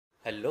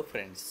Hello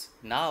friends.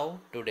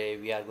 Now today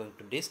we are going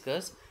to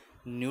discuss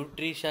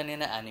nutrition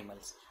in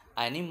animals.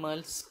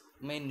 Animals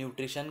में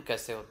nutrition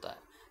कैसे होता है।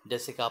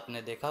 जैसे कि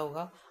आपने देखा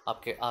होगा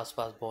आपके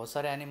आसपास बहुत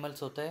सारे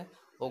एनिमल्स होते हैं,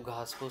 वो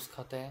घास फूस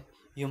खाते हैं।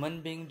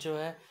 ह्यूमन बीइंग जो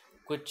है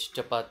कुछ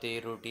चपाती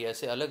रोटी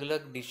ऐसे अलग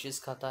अलग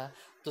डिशेस खाता है,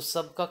 तो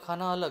सबका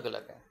खाना अलग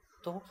अलग है।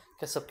 तो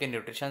क्या सबके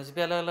न्यूट्रिशंस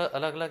भी अलग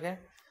अलग है?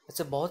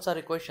 ऐसे बहुत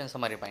सारे क्वेश्चंस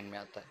हमारे माइंड में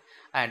आता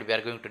है and we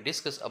are going to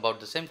discuss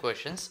about the same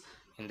questions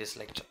in this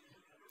lecture.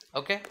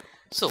 Okay,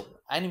 so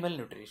animal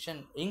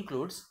nutrition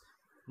includes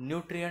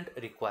nutrient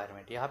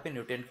requirement. यहाँ पे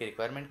न्यूट्रिएंट की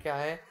रिक्वायरमेंट क्या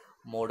है,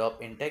 मोड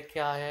ऑफ इंटेक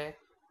क्या है,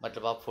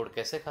 मतलब आप फूड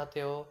कैसे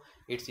खाते हो,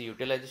 it's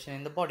utilisation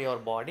in the body, और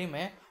बॉडी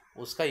में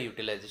उसका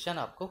यूटिलाइजेशन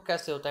आपको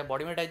कैसे होता है,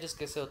 बॉडी में डाइजेस्ट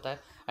कैसे होता है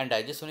एंड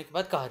डाइजेस्ट होने के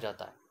बाद कहा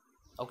जाता है.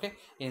 ओके,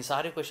 इन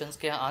सारे क्वेश्चंस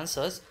के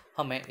आंसर्स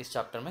हमें इस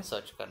चैप्टर में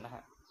सर्च करना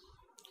है.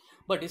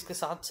 बट इसके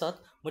साथ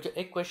साथ मुझे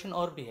एक क्वेश्चन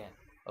और भी है.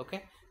 Okay,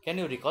 can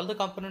you recall the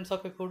components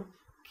of A food.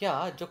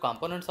 क्या जो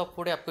कंपोनेंट्स ऑफ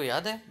फूड है आपको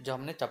याद है, जो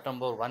हमने चैप्टर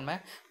नंबर 1 में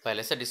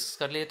पहले से डिस्कस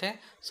कर लिए थे.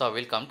 सो I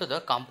will come to the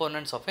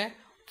components of A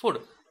food.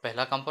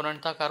 पहला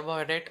कंपोनेंट था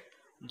कार्बोहाइड्रेट,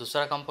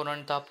 दूसरा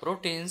कंपोनेंट था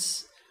प्रोटीन्स,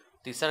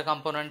 तीसरा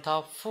कंपोनेंट था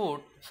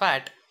food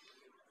fat,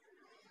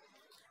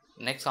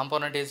 next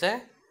component is A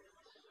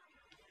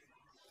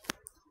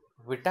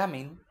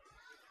vitamin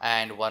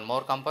and one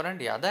more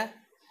component याद है,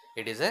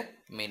 इट इज़ ए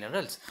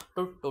मिनरल्स.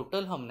 तो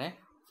टोटल हमने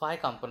 5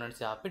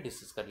 कंपोनेंट्स यहाँ पे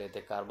डिस्कस कर लिए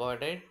थे,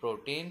 carbohydrate,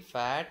 protein,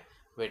 fat,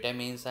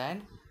 vitamins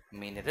and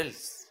minerals.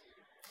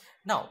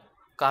 Now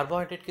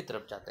carbohydrate की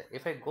तरफ जाते हैं.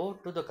 If I go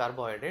to the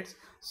carbohydrates,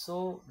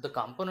 so the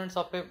components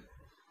of A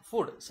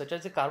food such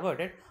as a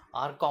carbohydrate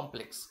are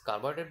complex.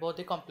 Carbohydrate बहुत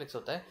ही कॉम्प्लेक्स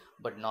होता है,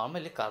 बट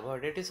नॉर्मली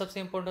कार्बोहाइड्रेट ही सबसे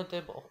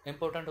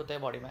important होते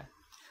हैं बॉडी में.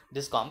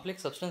 This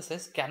complex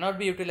substances can not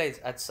be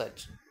utilise as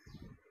such.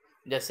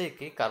 जैसे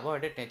कि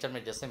carbohydrate nature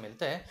में जैसे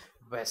मिलते हैं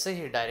वैसे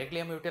ही डायरेक्टली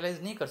हम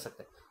यूटिलाइज नहीं कर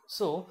सकते.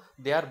 सो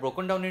they are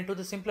broken down into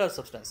the simpler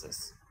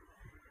substances.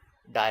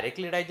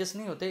 Directly digest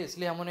नहीं होते,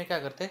 इसलिए हम उन्हें क्या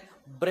करते हैं,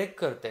 ब्रेक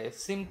करते हैं,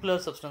 सिंपलर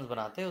सब्सटेंस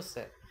बनाते हैं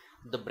उससे.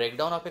 The break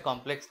down of a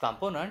complex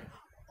component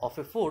of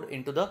A food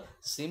into the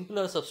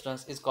simpler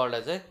substance is called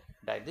as a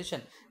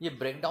digestion. ये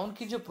ब्रेक डाउन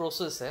की जो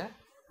प्रोसेस है,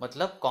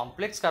 मतलब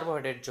कॉम्प्लेक्स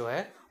कार्बोहाइड्रेट जो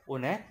है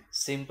उन्हें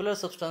सिंपलर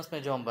सब्सटेंस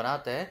में जो हम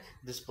बनाते हैं,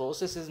 this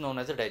process is known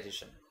as a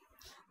digestion.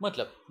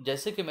 मतलब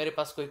जैसे कि मेरे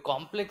पास कोई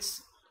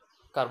कॉम्प्लेक्स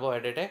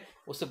कार्बोहाइड्रेट है,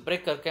 उसे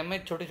ब्रेक करके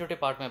मैं छोटे छोटे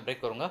पार्ट में ब्रेक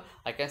करूंगा,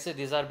 I can say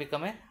these are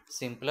become a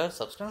simpler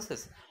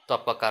substances. तो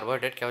आपका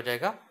कार्बोहाइड्रेट क्या हो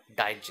जाएगा,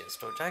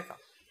 डाइजेस्ट हो जाएगा.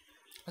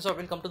 सो I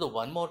will come to the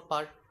one more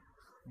part,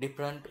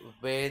 different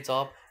ways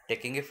of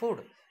taking a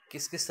food.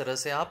 किस किस तरह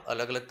से आप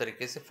अलग अलग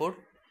तरीके से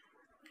फूड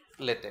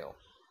लेते हो.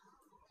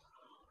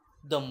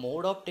 The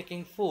mode of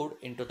taking food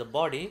into the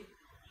body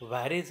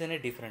varies in a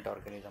different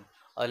organism.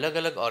 अलग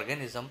अलग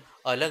ऑर्गेनिज्म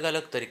अलग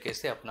अलग तरीके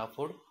से अपना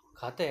फूड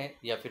खाते हैं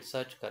या फिर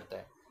सर्च करते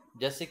हैं.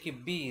 जैसे कि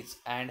बीज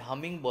and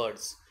humming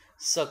birds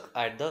suck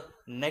at the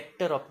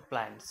nectar of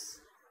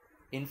plants,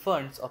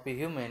 infants of a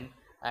human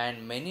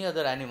and many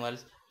other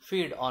animals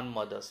feed on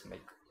mother's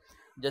milk.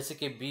 जैसे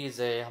कि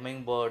बीज है,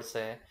 हमिंग बर्ड्स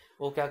है,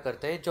 वो क्या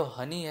करते हैं, जो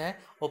हनी है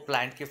वो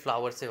प्लांट के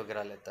फ्लावर से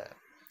वगैरह लेता है.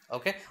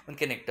 ओके,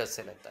 उनके नेक्टर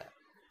से लेता है.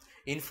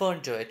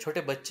 इन्फेंट जो है,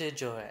 छोटे बच्चे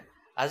जो है,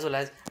 एज वेल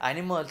एज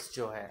एनिमल्स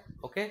जो है,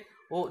 ओके,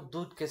 वो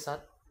दूध के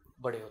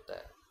साथ बड़े होता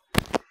है.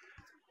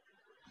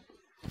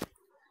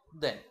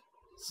 Then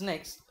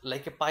snakes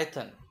like a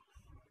python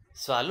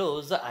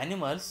swallows the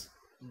animals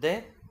they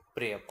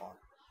prey upon.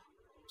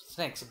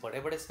 Snacks, बड़े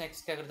बड़े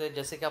स्नैक्स क्या करते हैं,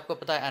 जैसे कि आपको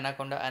पता है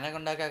एनाकोंडा.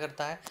 एनाकोंडा क्या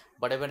करता है,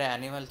 बड़े बड़े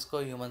एनिमल्स को,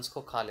 ह्यूमंस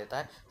को खा लेता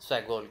है,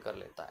 स्वैगोल कर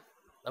लेता है.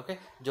 ओके,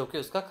 जो कि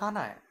उसका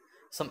खाना है.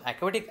 सम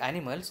aquatic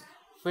animals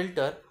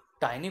filter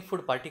tiny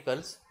food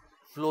particles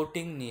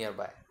floating near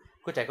by.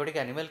 कुछ एक्वेटिक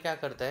एनिमल क्या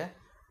करते हैं,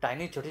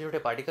 टाइनी छोटे छोटे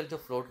पार्टिकल जो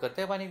फ्लोट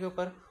करते हैं पानी के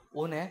ऊपर,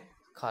 उन्हें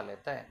खा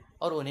लेता है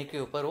और उन्हीं के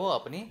ऊपर वो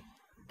अपनी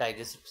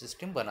डाइजेस्टिव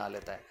सिस्टम बना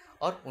लेता है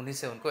और उन्हीं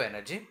से उनको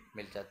एनर्जी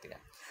मिल जाती है.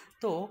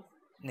 तो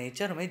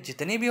नेचर में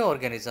जितने भी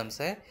ऑर्गेनिजम्स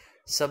है,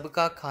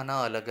 सबका खाना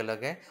अलग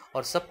अलग है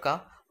और सबका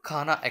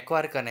खाना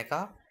एक्वायर करने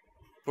का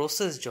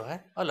प्रोसेस जो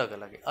है अलग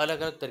अलग है.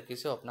 अलग अलग तरीके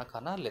से वो अपना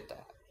खाना लेता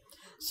है.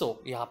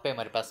 सो यहाँ पे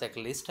हमारे पास एक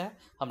लिस्ट है,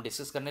 हम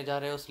डिस्कस करने जा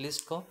रहे हैं उस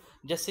लिस्ट को.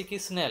 जैसे कि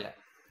स्नेल है.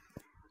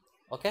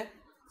 ओके,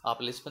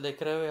 आप लिस्ट में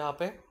देख रहे हो, यहाँ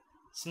पे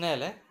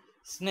स्नेल है.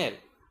 स्नेल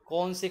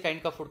कौन सी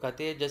काइंड का फूड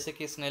खाती है, जैसे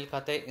कि स्नेल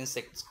खाते हैं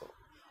इंसेक्ट्स को.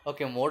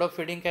 ओके, मोड ऑफ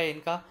फीडिंग क्या है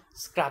इनका,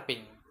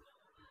 स्क्रैपिंग.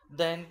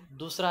 देन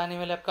दूसरा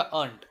एनिमल है आपका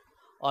अंट.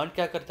 अंट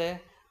क्या करते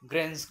हैं,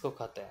 ग्रेन्स को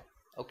खाते हैं.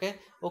 ओके,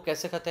 वो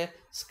कैसे खाते हैं,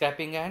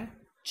 स्क्रैपिंग एंड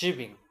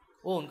चिविंग,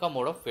 वो उनका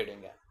मोड ऑफ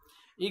फीडिंग है.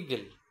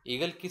 ईगल,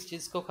 ईगल किस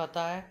चीज़ को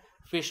खाता है,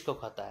 फिश को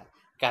खाता है,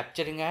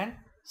 capturing and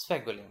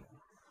स्वैगलिंग.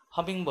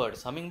 Humming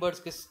birds, humming birds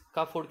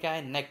किसका फूड क्या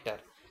है, नेक्टर.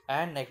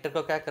 एंड नेक्टर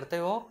को क्या करते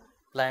हैं, वो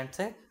प्लांट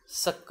से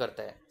सक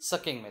करते हैं,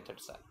 सकिंग मेथड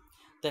से.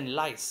 देन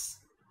लाइस,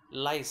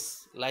 लाइस,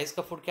 लाइस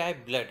का फूड क्या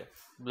है, ब्लड.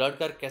 ब्लड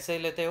कर कैसे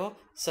लेते हैं, वो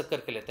सक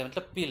करके लेते हैं,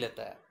 मतलब पी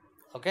लेता है.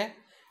 ओके,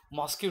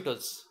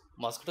 मॉस्किटोज,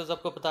 मॉस्किटोज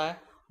आपको पता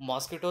है,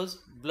 मॉस्किटोज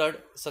ब्लड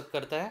सक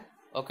करता है.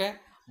 ओके,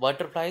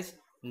 बटरफ्लाइज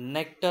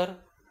नेक्टर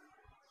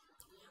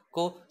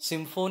को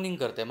सिम्फोनिंग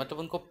करते हैं, मतलब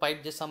उनको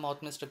पाइप जैसा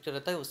माउथ में स्ट्रक्चर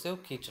रहता है, उससे वो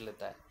खींच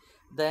लेता है.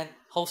 Then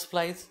house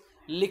flies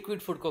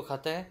liquid food को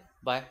खाते हैं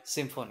बाय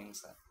सिम्फोनिंग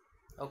से.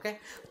 ओके,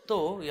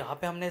 तो यहाँ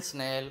पे हमने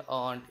स्नेल,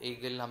 ऑन्ट,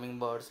 ईगल, हमिंग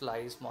बर्ड्स,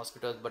 लाइस,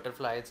 मॉस्किटोज,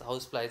 बटरफ्लाइज,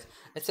 हाउस फ्लाइज,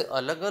 ऐसे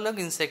अलग अलग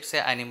इंसेक्ट्स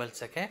है,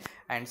 एनिमल्स है,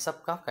 एंड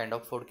सबका काइंड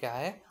ऑफ फूड क्या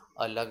है,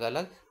 अलग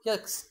अलग या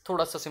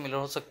थोड़ा सा सिमिलर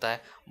हो सकता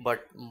है, बट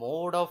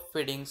मोड ऑफ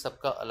फीडिंग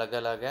सबका अलग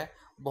अलग है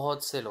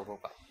बहुत से लोगों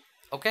का.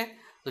 ओके,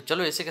 तो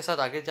चलो इसी के साथ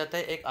आगे जाते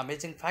हैं. एक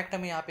अमेजिंग फैक्ट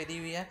हमें यहाँ पे दी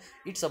हुई है.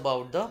 It's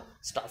about the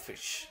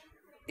starfish.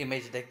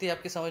 Image देखते ही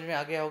आपकी समझ में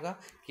आ गया होगा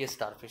कि ये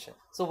स्टारफिश है.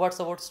 सो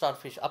व्हाट्स अबाउट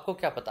स्टारफिश, आपको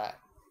क्या पता है?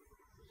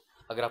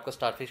 अगर आपको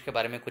स्टारफिश के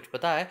बारे में कुछ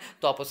पता है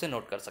तो आप उसे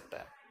नोट कर सकते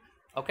हैं.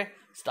 Okay,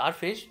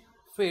 starfish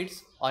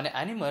feeds on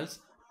animals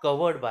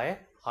covered by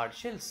hard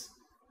shells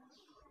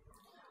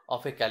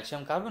of a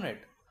calcium carbonate.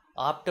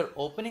 After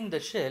opening the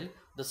shell,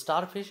 the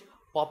starfish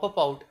pop up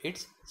out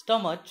its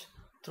stomach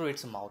through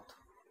its mouth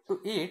to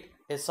eat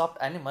a soft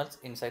animals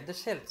inside the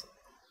shells.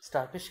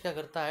 Starfish क्या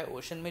करता है,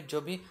 ocean में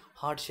जो भी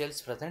hard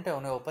shells present है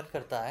उन्हें open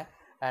करता है,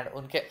 एंड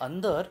उनके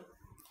अंदर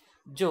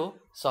जो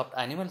सॉफ्ट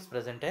एनिमल्स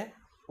प्रेजेंट है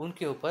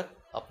उनके ऊपर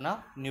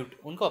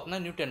उनको अपना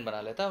न्यूट्रिएंट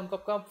बना लेता है, उनको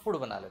अपना फूड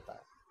बना लेता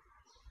है.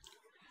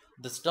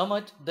 The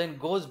stomach then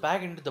goes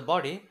back into the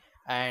body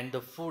and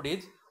the food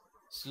is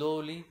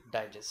slowly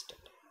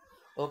digested.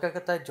 वो क्या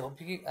करता है, जो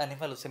भी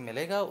एनिमल उसे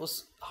मिलेगा उस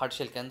हार्ड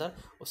शेल के अंदर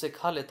उसे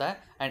खा लेता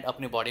है एंड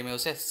अपनी बॉडी में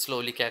उसे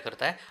स्लोली क्या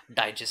करता है,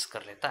 डाइजेस्ट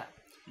कर लेता है.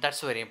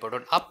 That's very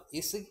important. आप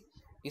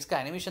इसका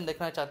एनिमेशन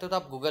देखना चाहते हो तो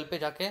आप गूगल पे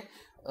जाके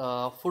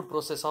food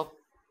process of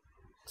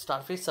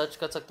starfish search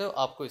कर सकते हो,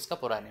 आपको इसका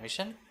पूरा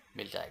एनिमेशन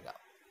मिल जाएगा.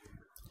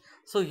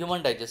 सो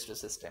ह्यूमन डाइजेस्टिव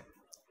सिस्टम,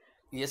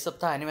 ये सब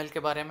था एनिमल के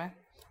बारे में.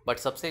 बट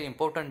सबसे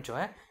इम्पोर्टेंट जो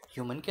है,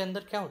 ह्यूमन के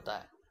अंदर क्या होता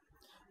है,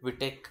 we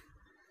take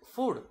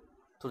food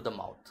through the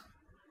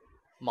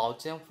mouth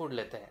से हम फूड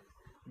लेते हैं,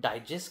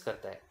 डाइजेस्ट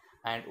करते हैं,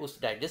 एंड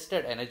उस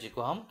डाइजेस्टेड एनर्जी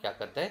को हम क्या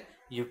करते हैं,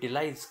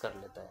 यूटिलाइज कर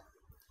लेते हैं.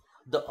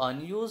 The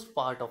unused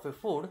part of A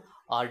food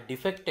are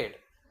defected.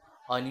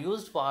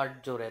 Unused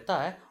part जो रहता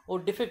है वो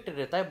डिफेक्टेड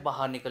रहता है,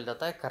 बाहर निकल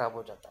जाता है, खराब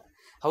हो जाता है.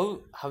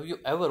 Have you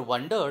ever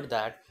wondered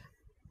that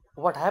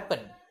what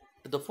happen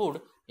to the food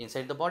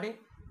inside the body?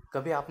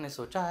 कभी आपने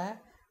सोचा है,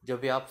 जब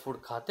भी आप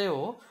फूड खाते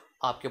हो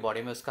आपके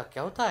बॉडी में उसका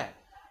क्या होता है?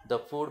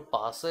 The food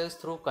passes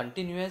through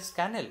continuous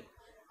canal.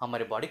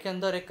 हमारे बॉडी के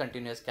अंदर एक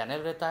कंटिन्यूस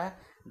कैनल रहता है.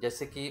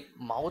 जैसे कि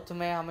माउथ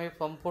में हमें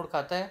हम फूड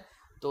खाता है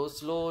तो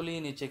स्लोली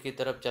नीचे की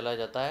तरफ चला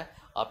जाता है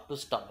up to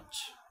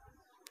stomach.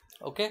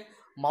 Okay,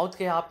 mouth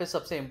के यहाँ पे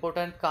सबसे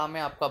इम्पोर्टेंट काम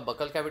है आपका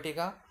बकल कैविटी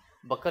का.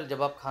 बकल,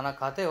 जब आप खाना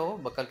खाते हो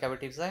बकल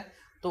कैविटी से,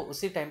 तो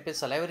उसी टाइम पे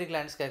सलाइवरी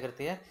ग्लैंड्स क्या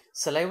करती है,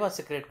 सलाइवा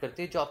सिक्रेट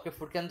करती है जो आपके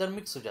फूड के अंदर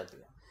मिक्स हो जाती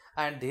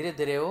है, एंड धीरे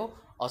धीरे वो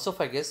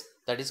oesophagus,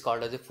 that is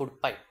called as a food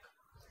pipe.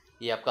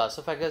 ये आपका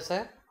ऑसोफेगस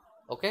है,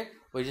 okay,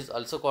 which is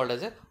also called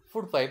as a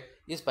food pipe.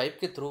 इस पाइप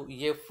के थ्रू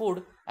ये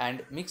फूड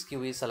एंड मिक्स की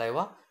हुई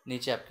सलाइवा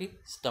नीचे आपकी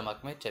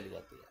स्टमक में चली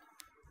जाती है.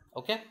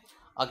 ओके,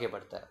 आगे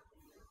बढ़ता है.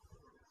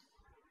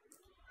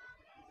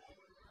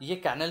 ये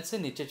कैनल से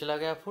नीचे चला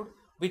गया food,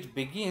 which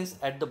begins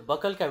at the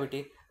buccal cavity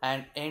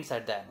and ends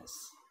at the anus.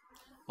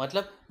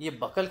 मतलब ये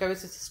बकल कैविटी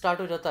से स्टार्ट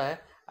हो जाता है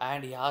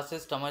एंड यहाँ से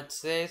स्टमच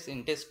से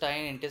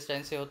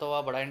इंटेस्टाइन से होता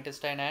हुआ बड़ा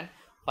इंटेस्टाइन एंड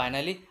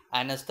फाइनली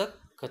एनस तक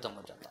खत्म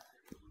हो जाता है.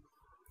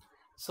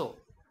 सो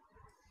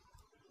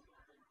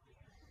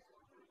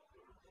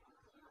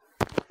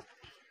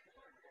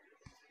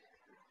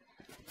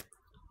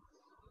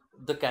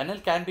the canal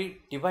can be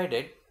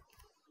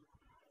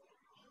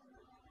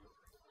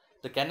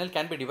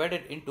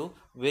divided into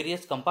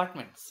various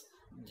compartments.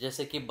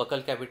 जैसे कि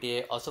बकल कैविटी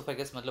है,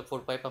 ऑसोफेगस मतलब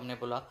फूड पाइप हमने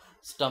बोला,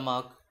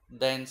 stomach,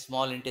 then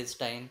small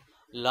intestine,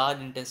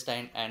 large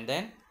intestine and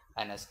then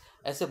anus.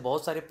 ऐसे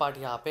बहुत सारे पार्ट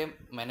यहाँ पे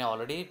मैंने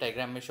ऑलरेडी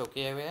डायग्राम में शो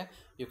किए हुए हैं.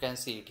 You can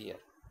see it here.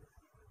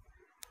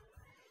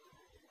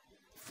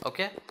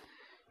 Okay,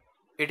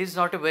 it is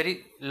not a very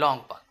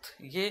long path.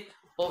 ये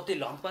बहुत ही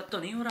लॉन्ग पाथ तो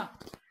नहीं हो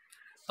रहा.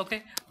 Okay,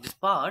 this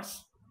parts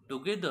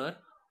together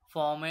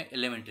form A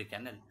alimentary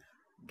canal.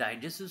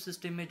 Digestive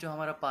system में जो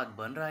हमारा पाथ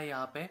बन रहा है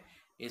यहाँ पे,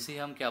 इसे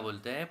हम क्या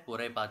बोलते हैं,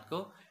 पूरे पाथ को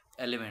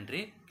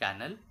एलिमेंट्री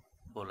कैनल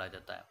बोला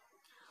जाता है.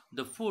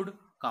 The food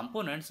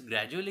components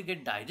gradually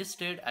get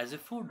digested as a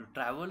food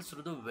travels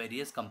through the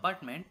various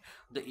compartments,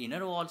 the inner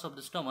walls of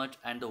the stomach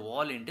and the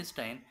wall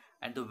intestine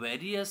and the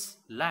various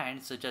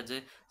glands such as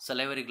the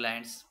salivary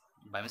glands.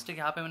 By mistake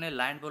यहाँ पे मैंने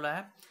gland बोला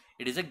है,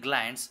 it is a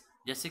glands,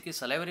 जैसे कि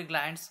salivary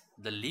glands,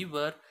 the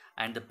liver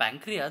and the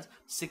pancreas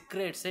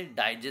secretes a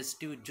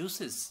digestive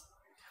juices.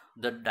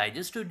 The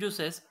digestive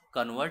juices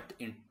convert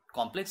in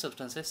complex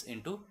substances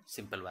into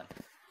simple one.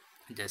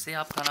 जैसे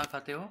आप खाना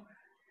खाते हो,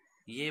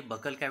 ये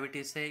बकल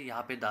कैविटी से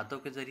यहाँ पे दांतों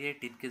के जरिए,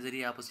 टीथ के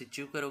जरिए आप उसे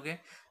च्यू करोगे.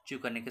 च्यू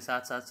करने के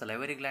साथ साथ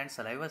सलाइवरी ग्लैंड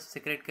सलाइवा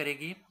सिक्रेट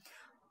करेगी,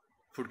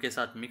 फूड के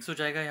साथ मिक्स हो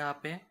जाएगा यहाँ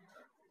पे,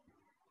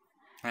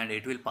 and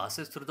it will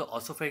passes through the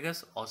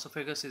oesophagus.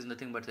 Oesophagus is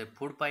nothing but A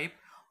food pipe.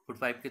 Food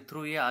pipe के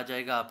थ्रू ये आ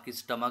जाएगा आपकी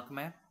स्टमक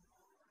में.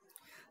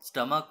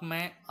 स्टमक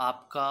में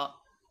आपका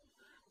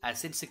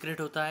एसिड सिक्रेट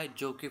होता है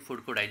जो कि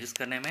फूड को डाइजेस्ट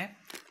करने में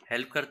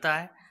हेल्प करता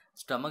है.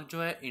 स्टमक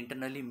जो है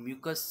इंटरनली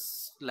म्यूकस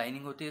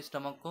लाइनिंग होती है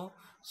स्टमक को,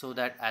 सो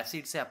दैट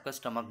एसिड से आपका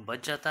स्टमक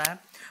बच जाता है।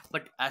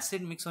 बट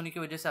एसिड मिक्स होने की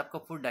वजह से आपका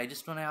फूड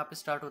डाइजेस्ट होना यहाँ पे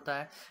स्टार्ट होता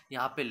है।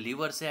 यहाँ पे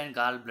लीवर से एंड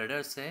गाल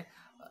ब्लैडर से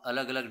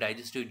अलग अलग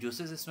डाइजेस्टिव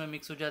जूसेस इसमें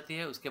मिक्स हो जाती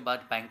है। उसके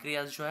बाद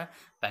पैंक्रियाज जो है,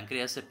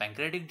 पैंक्रियाज से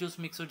पैंक्रेटिक जूस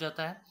मिक्स हो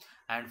जाता है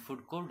एंड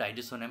फूड को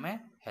डाइजेस्ट होने में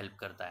हेल्प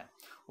करता है।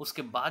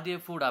 उसके बाद ये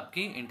फूड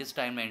आपकी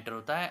इंटेस्टाइन में एंटर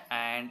होता है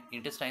एंड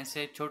इंटेस्टाइन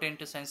से, छोटे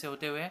इंटेस्टाइन से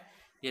होते हुए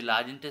ये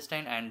large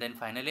intestine and then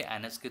finally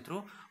anus के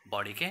थ्रू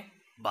बॉडी के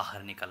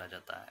बाहर निकाला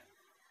जाता है।